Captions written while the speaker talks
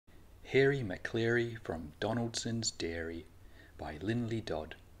Harry Maclary from Donaldson's Dairy by Lynley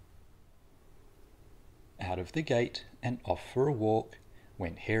Dodd. Out of the gate and off for a walk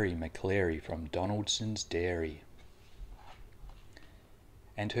went Harry Maclary from Donaldson's Dairy.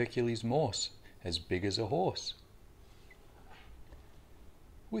 And Hercules Morse, as big as a horse.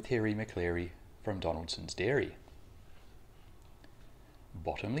 With Harry Maclary from Donaldson's Dairy.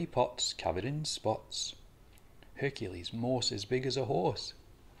 Bottomly pots covered in spots, Hercules Morse as big as a horse.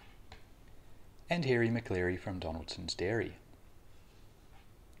 And Harry Maclary from Donaldson's Dairy.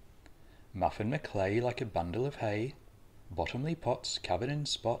 Muffin Maclay like a bundle of hay, bottomly pots covered in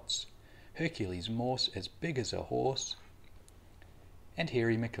spots, Hercules Morse as big as a horse. And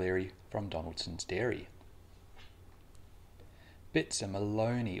Harry Maclary from Donaldson's Dairy. Bits of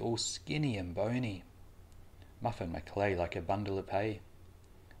Maloney all skinny and bony, Muffin Maclay like a bundle of hay,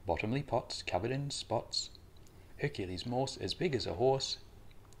 bottomly pots covered in spots, Hercules Morse as big as a horse.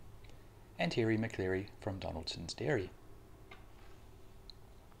 And Harry Maclary from Donaldson's Dairy.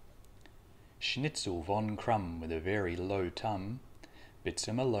 Schnitzel von Crumb with a very low tum, bits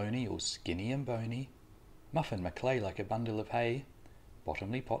of Maloney all skinny and bony, Muffin Maclay like a bundle of hay,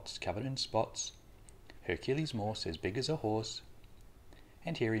 bottomly pots covered in spots, Hercules Morse as big as a horse.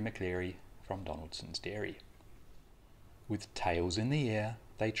 And Harry Maclary from Donaldson's Dairy. With tails in the air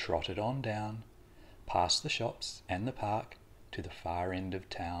they trotted on down, past the shops and the park to the far end of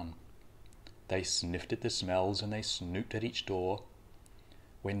town. They sniffed at the smells and they snooped at each door,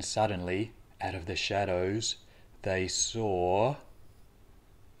 when suddenly, out of the shadows, they saw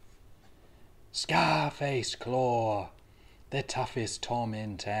Scarface Claw, the toughest Tom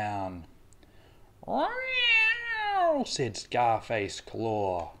in town. "Meow," said Scarface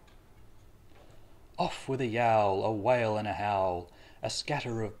Claw. Off with a yowl, a wail and a howl, a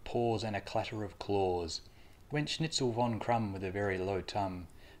scatter of paws and a clatter of claws, went Schnitzel von Crumb with a very low tum,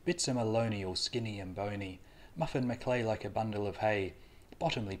 bits of Maloney all skinny and bony, Muffin Maclay like a bundle of hay,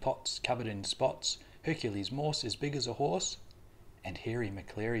 bottomly pots covered in spots, Hercules Morse as big as a horse. And Harry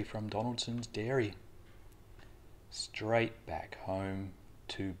Maclary from Donaldson's Dairy. Straight back home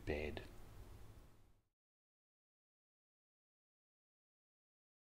to bed.